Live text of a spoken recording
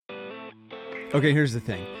Okay, here's the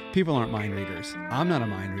thing. People aren't mind readers. I'm not a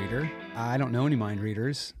mind reader. I don't know any mind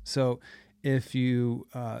readers. So if you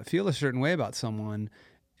feel a certain way about someone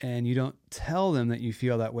and you don't tell them that you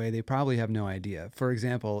feel that way, they probably have no idea. For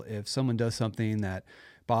example, if someone does something that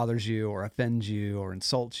bothers you or offends you or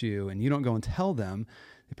insults you and you don't go and tell them,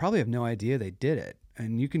 they probably have no idea they did it.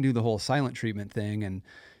 And you can do the whole silent treatment thing and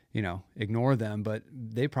ignore them, but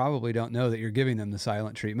they probably don't know that you're giving them the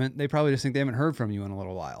silent treatment. They probably just think they haven't heard from you in a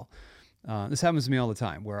little while. This happens to me all the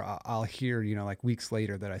time where I'll hear, like weeks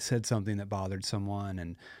later that I said something that bothered someone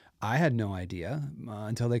and I had no idea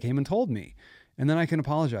until they came and told me. And then I can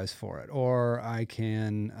apologize for it, or I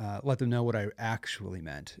can let them know what I actually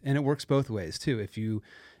meant. And it works both ways too. If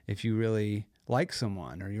you really like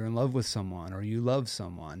someone or you're in love with someone or you love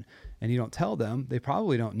someone and you don't tell them, they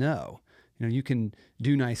probably don't know. You can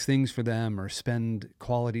do nice things for them or spend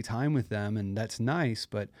quality time with them, and that's nice,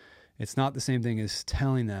 but it's not the same thing as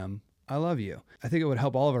telling them, I love you. I think it would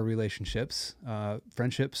help all of our relationships,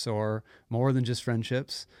 friendships or more than just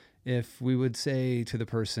friendships, if we would say to the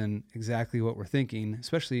person exactly what we're thinking,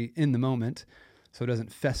 especially in the moment, so it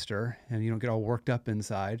doesn't fester and you don't get all worked up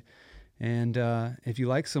inside. And if you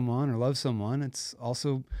like someone or love someone, it's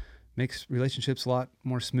also makes relationships a lot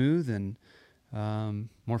more smooth and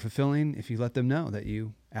more fulfilling if you let them know that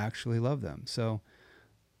you actually love them. So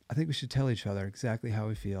I think we should tell each other exactly how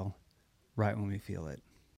we feel right when we feel it.